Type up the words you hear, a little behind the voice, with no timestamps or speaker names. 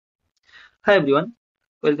Hi everyone,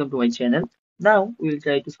 welcome to my channel. Now we will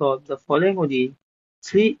try to solve the following ODE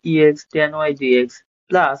 3ex tan y dx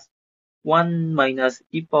plus 1 minus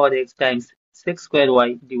e power x times sec square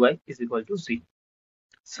y dy is equal to 0.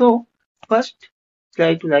 So first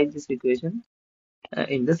try to write this equation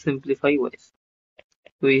in the simplified ways.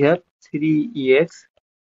 We have 3ex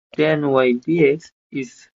tan y dx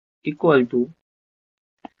is equal to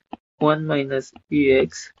 1 minus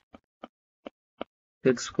ex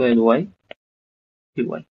sec square y dy.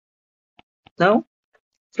 Now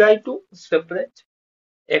try to separate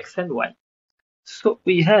x and y. So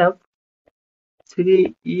we have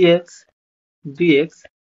 3ex dx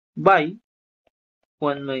by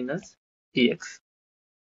 1 minus ex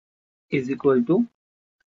is equal to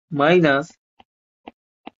minus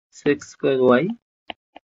sec square y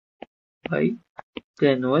by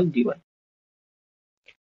tan y dy.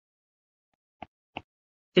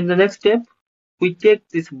 In the next step, we take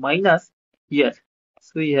this minus here.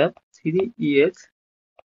 So we have 3ex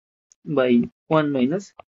by 1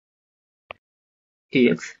 minus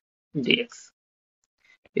ex dx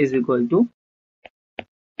is equal to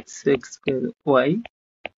sec square y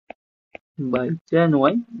by tan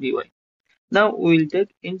y dy. Now we will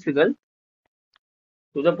take integral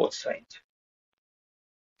to the both sides.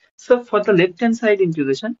 So for the left hand side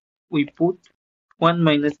integration, we put 1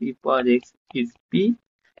 minus e power x is p.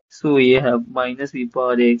 So we have minus e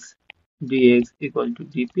power x dx equal to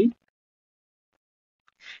dp.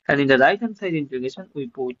 And in the right hand side integration, we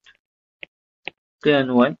put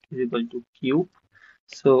tan y is equal to cube.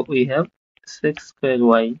 So we have sec square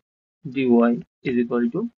y dy is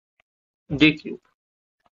equal to d cube.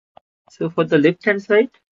 So for the left hand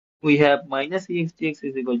side, we have minus ex dx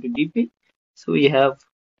is equal to dp. So we have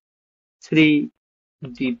 3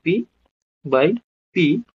 dp by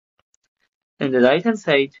p. And the right hand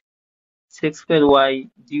side, sec square y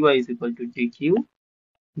dy is equal to dq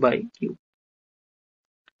by q.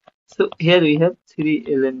 So here we have 3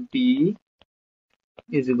 ln p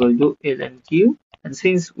is equal to ln q, and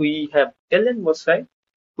since we have ln both sides,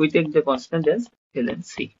 we take the constant as ln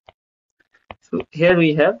c. So here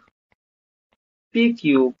we have p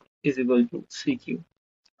cube is equal to c cube.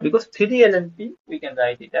 Because 3 ln p, we can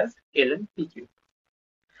write it as ln p cube.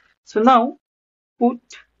 So now put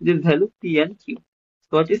this value p and q.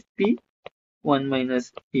 So what is p? 1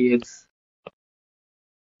 minus ex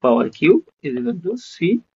power cube is equal to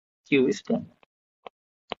c q is 10.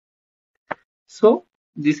 So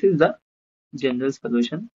this is the general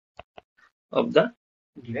solution of the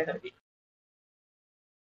given idea.